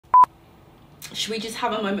Should we just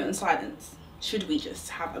have a moment of silence? Should we just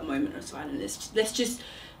have a moment of silence? Let's just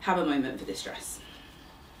have a moment for this dress.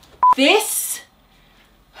 This...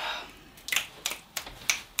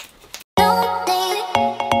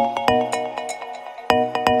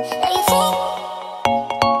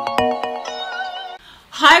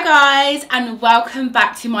 Hi guys, and welcome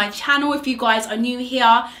back to my channel. If you guys are new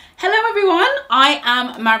here, hello everyone, I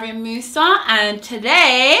am Mariam Musa, and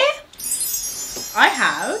today I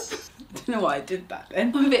have... I don't know why I did that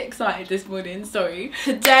then. I'm a bit excited this morning, sorry.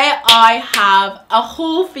 Today I have a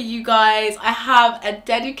haul for you guys. I have a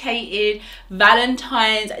dedicated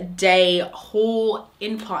Valentine's Day haul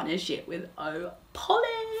in partnership with Polly.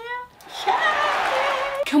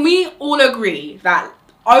 Yeah. Can we all agree that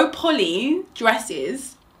Polly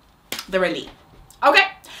dresses, they're elite? Okay.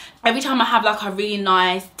 Every time I have like a really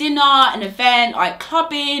nice dinner, an event, like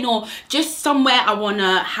clubbing, or just somewhere I want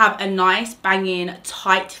to have a nice, banging,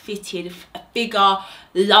 tight-fitted, figure,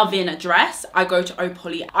 loving dress, I go to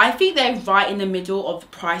Polly. I think they're right in the middle of the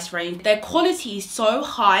price range. Their quality is so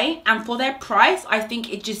high, and for their price, I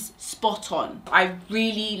think it's just spot on. I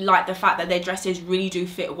really like the fact that their dresses really do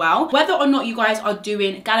fit well. Whether or not you guys are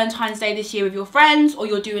doing Valentine's Day this year with your friends, or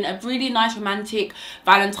you're doing a really nice romantic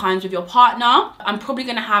Valentine's with your partner, I'm probably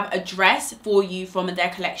going to have a dress for you from their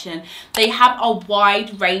collection. They have a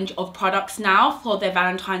wide range of products now for their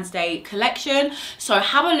Valentine's Day collection, so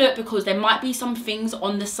have a look, because there might be some things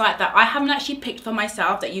on the site that I haven't actually picked for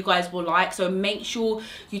myself that you guys will like, so make sure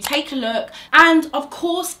you take a look. And of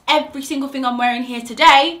course, every single thing I'm wearing here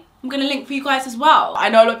today, I'm gonna link for you guys as well. I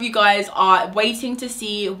know a lot of you guys are waiting to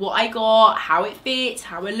see what I got, how it fits,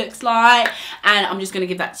 how it looks like, and I'm just gonna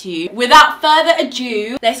give that to you. Without further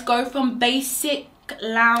ado, let's go from basic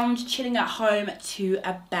lounge chilling at home to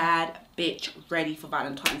a bad bitch ready for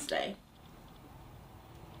Valentine's Day.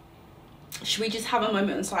 Should we just have a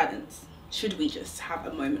moment of silence? Should we just have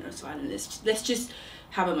a moment of silence? Let's just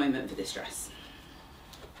have a moment for this dress.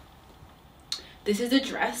 This is a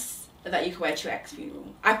dress that you can wear to your ex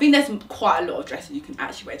funeral. I think there's quite a lot of dresses you can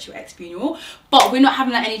actually wear to your ex funeral, but we're not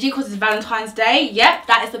having that energy because it's Valentine's Day. Yep,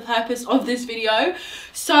 that is the purpose of this video.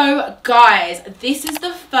 So guys, this is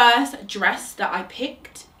the first dress that I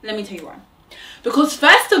picked. Let me tell you why. Because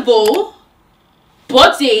first of all,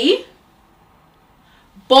 body,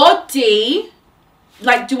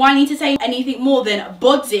 like, do I need to say anything more than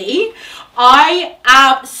body? I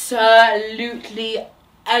absolutely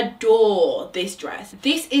adore this dress.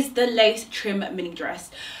 This is the lace trim mini dress.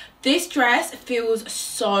 This dress feels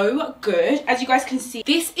so good. As you guys can see,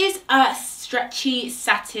 this is a stretchy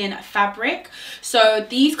satin fabric, so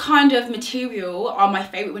these kind of material are my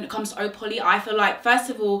favorite when it comes to Polly. I feel like,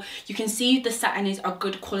 first of all, you can see the satin is a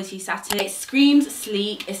good quality satin. It screams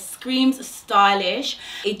sleek, it screams stylish,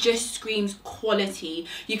 it just screams quality.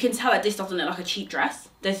 You can tell that this doesn't look like a cheap dress.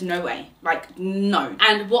 There's no way, like, no.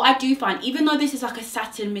 And what I do find, even though this is like a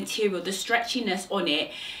satin material, the stretchiness on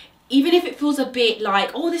it, even if it feels a bit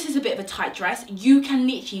like, oh, this is a bit of a tight dress, you can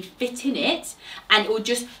literally fit in it and it will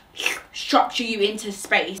just structure you into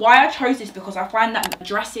space. Why I chose this, because I find that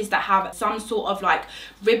dresses that have some sort of like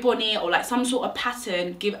rib on it or like some sort of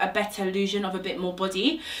pattern give a better illusion of a bit more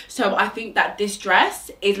body. So I think that this dress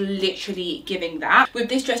is literally giving that. With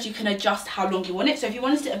this dress, you can adjust how long you want it. So if you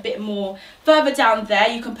want to sit a bit more further down there,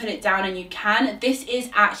 you can put it down, and you can. This is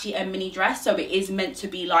actually a mini dress, so it is meant to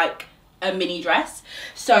be like a mini dress.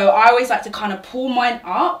 So I always like to kind of pull mine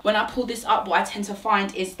up. When I pull this up, what I tend to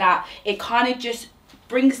find is that it kind of just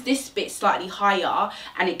brings this bit slightly higher,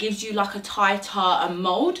 and it gives you like a tighter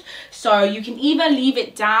mold. So you can either leave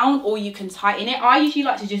it down or you can tighten it. I usually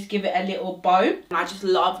like to just give it a little bow, and I just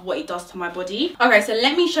love what it does to my body. Okay, so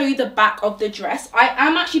let me show you the back of the dress. I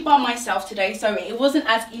am actually by myself today, so it wasn't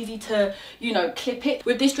as easy to, you know, clip it.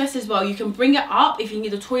 With this dress as well, you can bring it up if you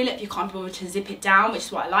need the toilet, if you can't be able to zip it down, which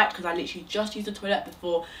is what I like, because I literally just used the toilet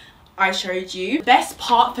before I showed you. The best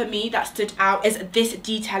part for me that stood out is this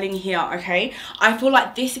detailing here. Okay, I feel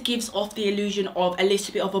like this gives off the illusion of a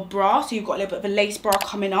little bit of a bra, so you've got a little bit of a lace bra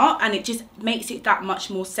coming up, and it just makes it that much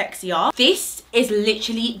more sexier. This is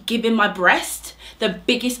literally giving my breast the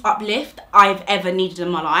biggest uplift I've ever needed in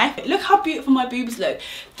my life. Look how beautiful my boobs look.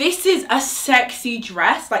 This is a sexy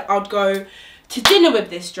dress. Like, I'd go to dinner with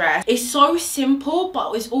this dress. It's so simple,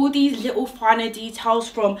 but with all these little finer details,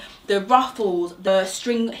 from the ruffles, the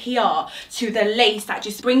string here, to the lace that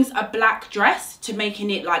just brings a black dress to making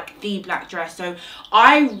it like the black dress. So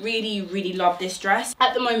I really love this dress.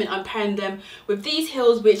 At the moment, I'm pairing them with these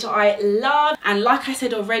heels, which I love, and like I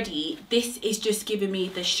said already, this is just giving me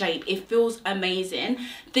the shape. It feels amazing.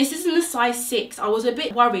 This is in the size 6. I was a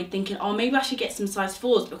bit worried, thinking, oh, maybe I should get some size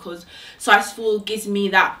 4s, because size 4 gives me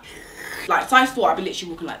that Like size 4, I'd be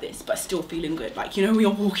literally walking like this, but still feeling good. Like, you know, when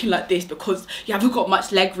you're walking like this because you haven't got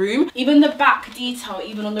much leg room. Even the back detail,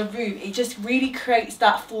 even on the room, it just really creates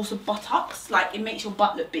that force of buttocks. Like, it makes your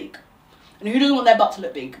butt look big. And who doesn't want their butt to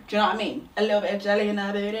look big? Do you know what I mean? A little bit of jelly in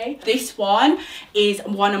their booty. This one is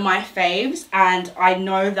one of my faves, and I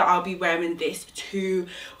know that I'll be wearing this to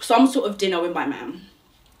some sort of dinner with my man.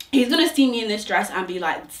 He's gonna see me in this dress and be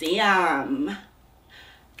like, damn.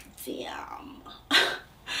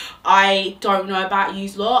 I don't know about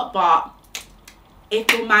you lot, but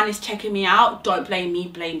if your man is checking me out, don't blame me,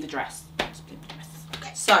 blame the dress. Just blame the dress.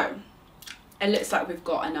 Okay. So, it looks like we've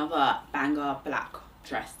got another banger black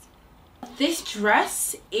dress. This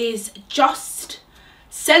dress is just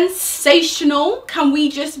sensational. Can we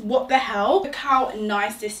just, what the hell? Look how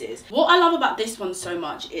nice this is. What I love about this one so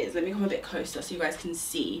much is, let me come a bit closer so you guys can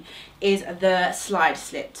see, is the slide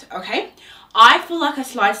slit, okay? I feel like a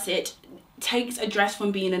slide slit takes a dress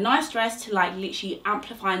from being a nice dress to like literally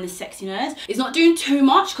amplifying the sexiness. It's not doing too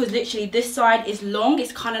much because literally this side is long.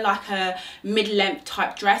 It's kind of like a mid-length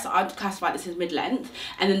type dress. I'd classify this as mid-length,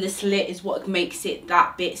 and then the slit is what makes it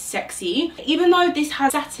that bit sexy. Even though this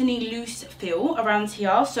has satiny loose feel around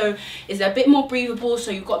here, so it's a bit more breathable, so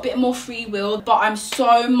you've got a bit more free will, but I'm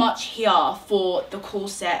so much here for the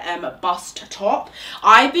corset bust top.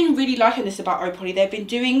 I've been really liking this about Opoly. They've been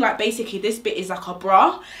doing like, basically this bit is like a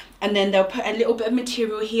bra, and then they'll put a little bit of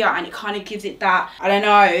material here and it kind of gives it that, I don't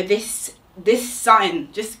know, this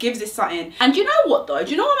something, just gives it something. And do you know what though, do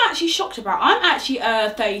you know what I'm actually shocked about? I'm actually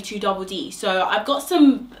a 32 double D, so I've got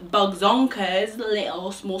some bugzonkers,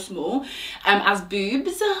 little small as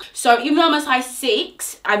boobs. So even though I'm a size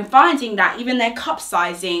 6, I'm finding that even their cup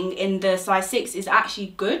sizing in the size 6 is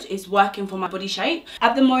actually good. It's working for my body shape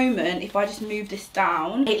at the moment. If I just move this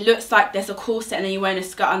down, it looks like there's a corset and then you're wearing a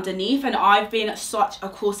skirt underneath, and I've been such a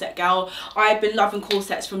corset girl. I've been loving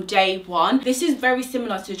corsets from day one. This is very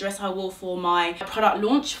similar to the dress I wore for my product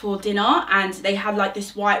launch for dinner, and they had like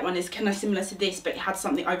this white one is kind of similar to this, but it had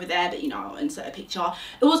something over there that, you know, I'll insert a picture.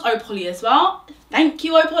 It was Opoly as well. Thank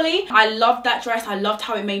you, Opoly. I loved that dress. I loved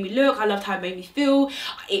how it made me look. I loved how it made me feel.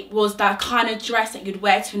 It was that kind of dress that you'd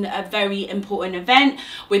wear to a very important event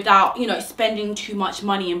without, you know, spending too much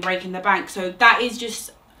money and breaking the bank. So that is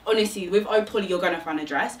just, honestly, with Opoly, you're gonna find a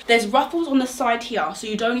dress. There's ruffles on the side here, so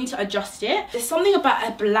you don't need to adjust it. There's something about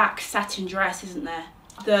a black satin dress, isn't there?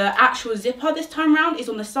 The actual zipper this time around is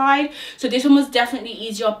on the side, so this one was definitely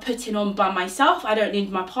easier putting on by myself. I don't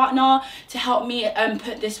need my partner to help me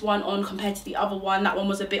put this one on compared to the other one. That one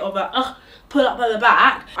was a bit of a pull up at the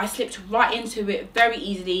back. I slipped right into it very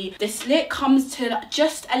easily. The slit comes to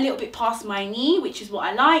just a little bit past my knee, which is what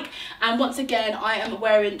I like. And once again, I am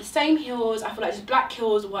wearing the same heels. I feel like just black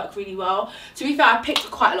heels work really well. To be fair, I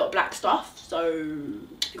picked quite a lot of black stuff, so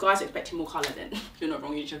if you guys are expecting more colour, then you're not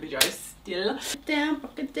wrong. YouTube videos still down,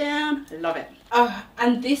 pocket down. I love it.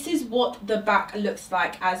 And this is what the back looks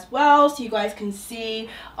like as well, so you guys can see.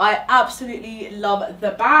 I absolutely love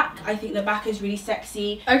the back. I think the back is really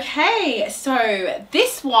sexy. Okay, so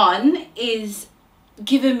this one is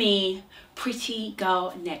giving me pretty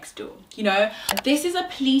girl next door, you know. This is a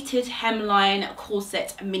pleated hemline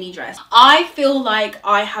corset mini dress. I feel like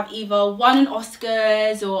I have either won an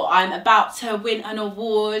Oscars or I'm about to win an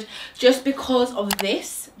award just because of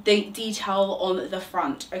this, the detail on the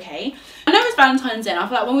front. Okay, I know it's Valentine's Day, and I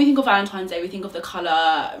feel like when we think of Valentine's Day we think of the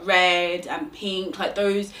color red and pink, like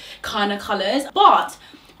those kind of colors, but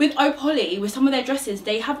with Opoly, with some of their dresses,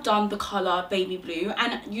 they have done the color baby blue,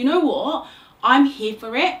 and you know what, I'm here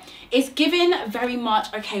for it. It's given very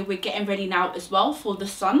much, okay, we're getting ready now as well for the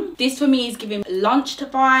sun. This for me is giving lunch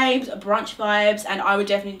vibes, brunch vibes, and I would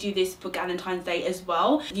definitely do this for Valentine's Day as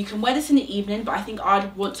well. You can wear this in the evening, but I think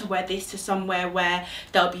I'd want to wear this to somewhere where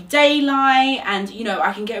there'll be daylight and, you know,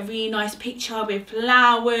 I can get a really nice picture with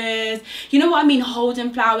flowers. You know what I mean?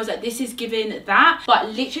 Holding flowers, like this is giving that.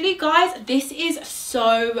 But literally, guys, this is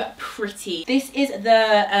so pretty. This is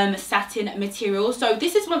the satin material. So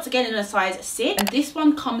this is once again in a size 6, and this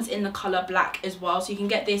one comes in the color black as well, so you can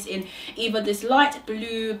get this in either this light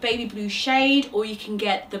blue, baby blue shade, or you can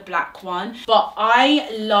get the black one. But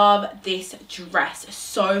I love this dress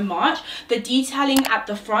so much. The detailing at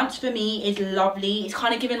the front for me is lovely. It's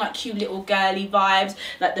kind of giving like cute little girly vibes,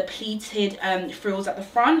 like the pleated frills at the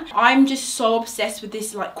front. I'm just so obsessed with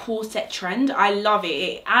this like corset trend. I love it.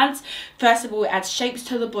 It adds, first of all, it adds shapes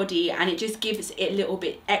to the body, and it just gives it a little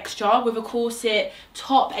bit extra. With a corset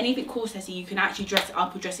top, anything corset, you can actually dress it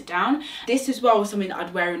up or dress it down. This as well is something that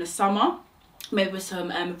I'd wear in the summer. maybe with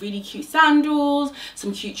some really cute sandals,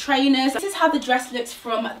 some cute trainers. This is how the dress looks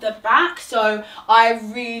from the back, so I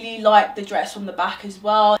really like the dress from the back as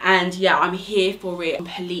well, and yeah, I'm here for it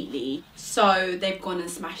completely. So they've gone and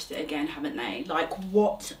smashed it again, haven't they? Like,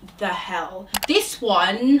 what the hell? This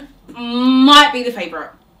one might be the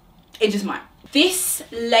favorite. It just might. This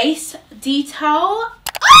lace detail,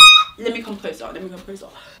 let me come closer, let me come closer.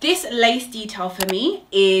 This lace detail for me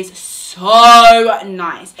is so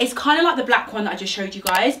nice. It's kind of like the black one that I just showed you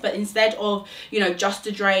guys, but instead of, you know, just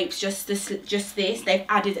the drapes, just this, they've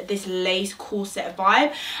added this lace corset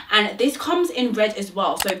vibe, and this comes in red as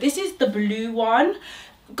well. So this is the blue one.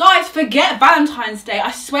 Guys, forget Valentine's Day.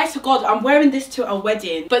 I swear to God, I'm wearing this to a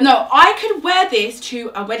wedding. But no, I could wear this to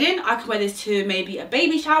a wedding. I could wear this to maybe a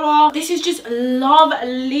baby shower. This is just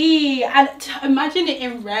lovely. And imagine it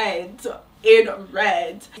in red.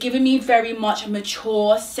 Giving me very much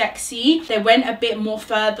mature, sexy. They went a bit more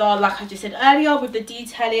further, like I just said earlier, with the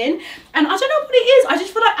detailing. And I don't know what it is. I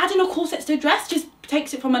just feel like adding a corset to a dress just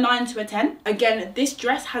takes it from a 9 to a 10. Again, this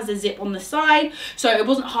dress has a zip on the side, so it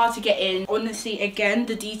wasn't hard to get in. Honestly, again,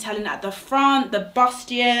 the detailing at the front, the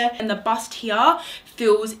bustier and the bust here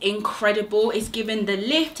feels incredible. It's given the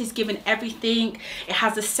lift, it's given everything. It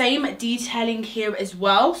has the same detailing here as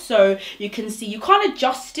well, so you can see you can't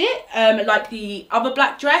adjust it like the other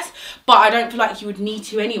black dress, but I don't feel like you would need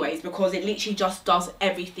to anyways, because it literally just does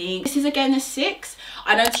everything. This is again a 6.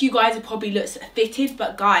 I know to you guys it probably looks fitted,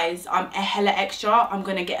 but guys, I'm a hella extra. I'm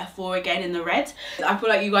gonna get a 4 again in the red. I feel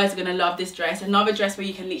like you guys are gonna love this dress. Another dress where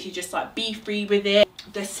you can literally just like be free with it.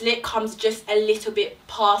 The slit comes just a little bit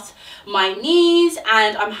past my knees,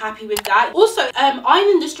 and I'm happy with that. Also,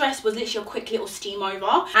 ironing this dress was literally a quick little steam over,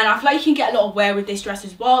 and I feel like you can get a lot of wear with this dress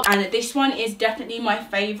as well. And this one is definitely my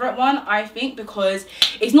favorite one, I think, because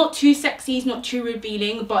it's not too sexy, it's not too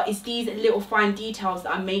revealing, but it's these little fine details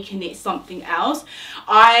that are making it something else.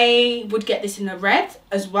 I would get this in a red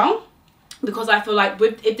as well, because I feel like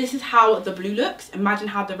if this is how the blue looks, imagine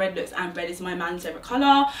how the red looks, and red is my man's favorite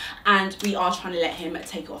color, and we are trying to let him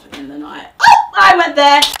take it off at the end of the night. Oh, I went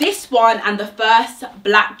there. This one and the first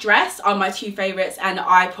black dress are my 2 favorites, and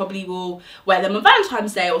I probably will wear them on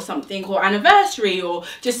Valentine's Day or something, or anniversary, or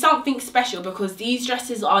just something special, because these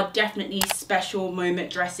dresses are definitely special moment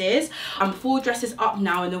dresses. I'm 4 dresses up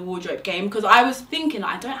now in the wardrobe game, because I was thinking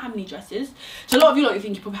I don't have any dresses. So a lot of you, like, you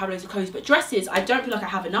think you probably have loads of clothes, but dresses I don't feel like I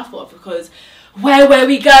have enough of, because where were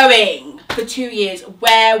we going for 2 years?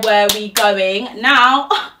 Where were we going? Now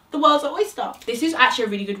the world's an oyster. This is actually a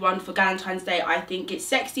really good one for Valentine's Day. I think it's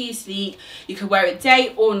sexy, sleek. You can wear it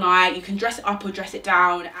day or night. You can dress it up or dress it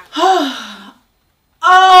down.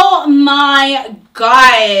 Oh my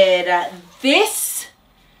God. This,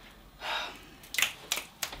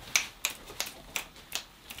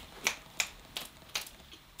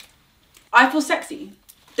 I feel sexy.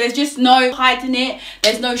 There's just no hiding it.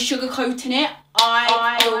 There's no sugarcoating it.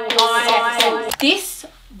 This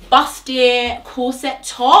bustier corset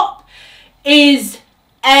top is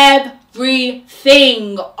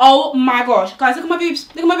everything. Oh my gosh, guys, look at my boobs.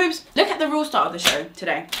 Look at my boobs. Look at the real star of the show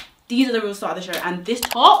today. These are the real star of the show, and this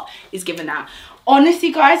top is giving that.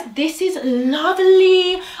 Honestly, guys, this is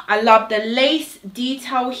lovely. I love the lace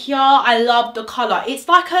detail here. I love the color. It's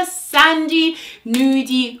like a sandy,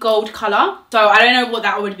 nudie gold color. So I don't know what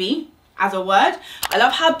that would be as a word. I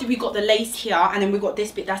love how we got the lace here, and then we got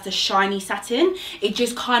this bit that's the shiny satin. It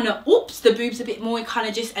just kind of, oops, the boobs a bit more. It kind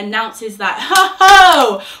of just announces that, ho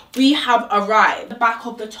ho, we have arrived. The back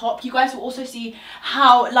of the top, you guys will also see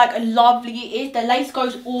how like lovely it is. The lace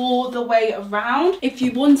goes all the way around. If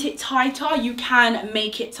you want it tighter, you can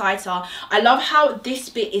make it tighter. I love how this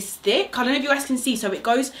bit is thick. I don't know if you guys can see, so it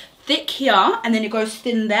goes thick here and then it goes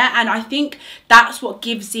thin there, and I think that's what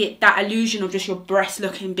gives it that illusion of just your breast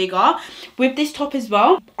looking bigger. With this top as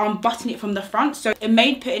well, I'm buttoning it from the front, so it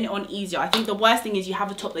made putting it on easier. I think the worst thing is you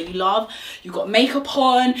have a top that you love, you've got makeup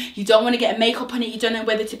on, you don't want to get makeup on it, you don't know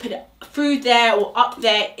whether to put it through there or up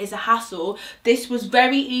there, is a hassle. This was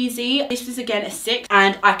very easy. This is again a 6,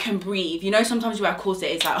 and I can breathe. You know, sometimes you wear a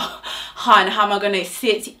corset, it's like, oh, hun, how am I going to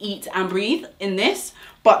sit, eat and breathe in this?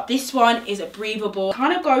 But this one is breathable.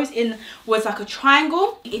 Kind of goes in was like a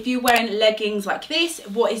triangle. If you're wearing leggings like this,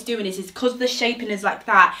 what it's doing is because the shaping is like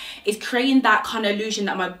that, it's creating that kind of illusion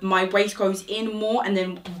that my waist goes in more, and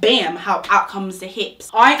then bam, how out comes the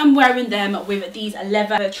hips. I am wearing them with these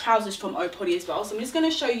leather trousers from Opoly as well. So I'm just going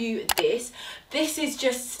to show you this. This is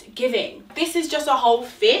just giving. This is just a whole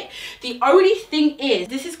fit. The only thing is,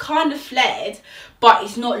 this is kind of flared, but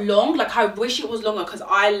it's not long. Like, I wish it was longer, because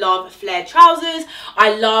I love flared trousers. I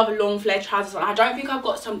I love long flare trousers. I don't think I've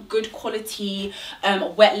got some good quality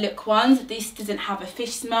wet look ones. This doesn't have a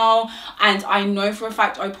fish smell, and I know for a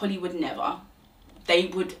fact Opoly would never. They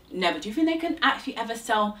would never. Do you think they can actually ever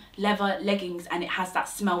sell leather leggings and it has that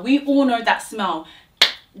smell? We all know that smell.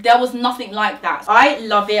 There was nothing like that. I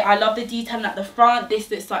love it. I love the detailing at the front. This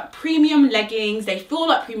looks like premium leggings. They feel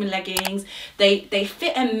like premium leggings. They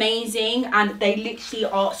fit amazing, and they literally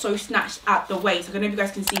are so snatched at the waist. I don't know if you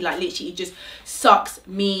guys can see, like literally it just sucks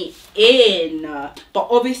me in. But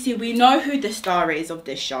obviously we know who the star is of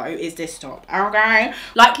this show, is this top, okay?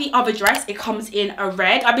 Like the other dress, it comes in a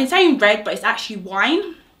red. I've been saying red, but it's actually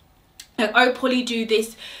wine. Like Opoly do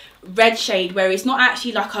this red shade where it's not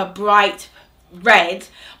actually like a bright red,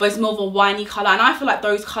 but it's more of a winey color, and I feel like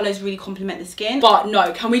those colors really complement the skin. But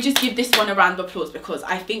no, can we just give this one a round of applause, because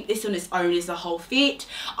I think this on its own is a whole fit.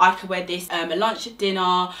 I could wear this a lunch,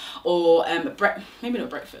 dinner, or maybe not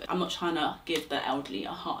breakfast. I'm not trying to give the elderly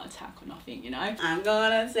a heart attack or nothing, you know. I'm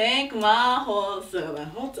gonna take my horse.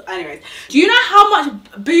 Anyways, do you know how much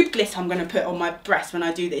boob glitter I'm gonna put on my breast when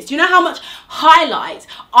I do this? Do you know how much highlight?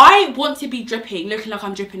 I want to be dripping, looking like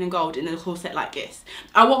I'm dripping in gold in a corset like this.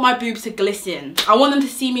 I want my boobs to glisten. I want them to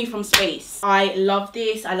see me from space. I love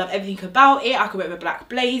this. I love everything about it. I could wear it with a black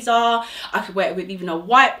blazer. I could wear it with even a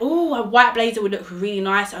white. Oh, a white blazer would look really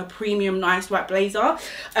nice. A premium nice white blazer.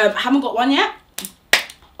 Haven't got one yet.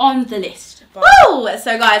 On the list. Woo!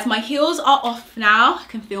 So guys, my heels are off now. I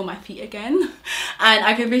can feel my feet again, and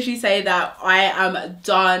I can visually say that I am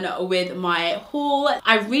done with my haul.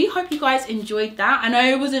 I really hope you guys enjoyed that. I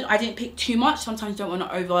know I didn't pick too much. Sometimes you don't want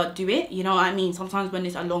to overdo it, you know what I mean? Sometimes when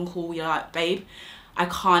it's a long haul, you're like, babe, I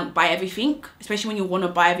can't buy everything, especially when you want to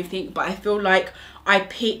buy everything. But I feel like I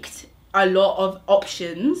picked a lot of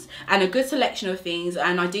options and a good selection of things,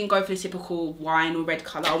 and I didn't go for the typical wine or red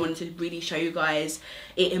color. I wanted to really show you guys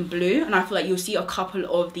it in blue, and I feel like you'll see a couple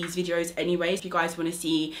of these videos anyways. If you guys want to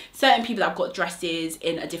see certain people that have got dresses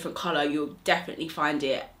in a different color, you'll definitely find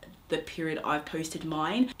it the period I've posted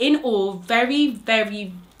mine. In all, very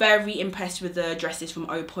impressed with the dresses from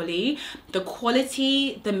Opoly. The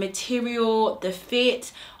quality, the material, the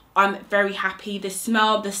fit, I'm very happy. The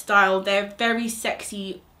smell, the style, they're very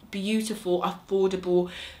sexy, beautiful, affordable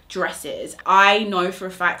dresses. I know for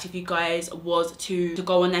a fact if you guys was to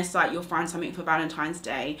go on their site, you'll find something for Valentine's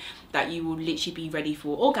Day that you will literally be ready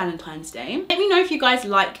for, or Galentine's Day. Let me know if you guys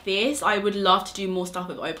like this. I would love to do more stuff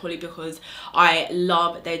with Opoly because I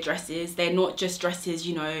love their dresses. They're not just dresses,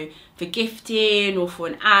 you know, for gifting or for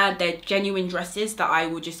an ad. They're genuine dresses that I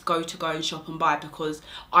will just go and shop and buy, because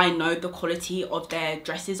I know the quality of their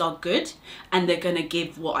dresses are good and they're gonna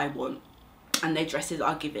give what I want. And their dresses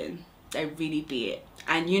are giving. They really be it.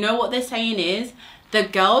 And you know what they're saying is, the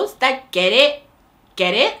girls that get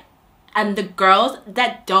it, and the girls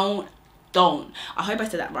that don't. I hope I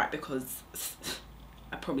said that right, because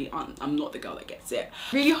I probably aren't. I'm not the girl that gets it.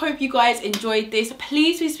 Really hope you guys enjoyed this.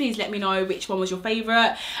 Please let me know which one was your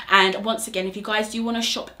favorite. And once again, if you guys do want to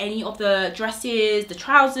shop any of the dresses, the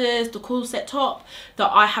trousers, the corset top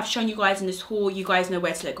that I have shown you guys in this haul, you guys know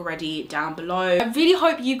where to look already down below. I really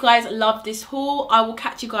hope you guys loved this haul. I will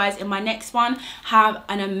catch you guys in my next one. Have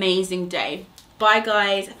an amazing day. Bye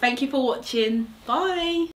guys. Thank you for watching.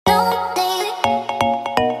 Bye.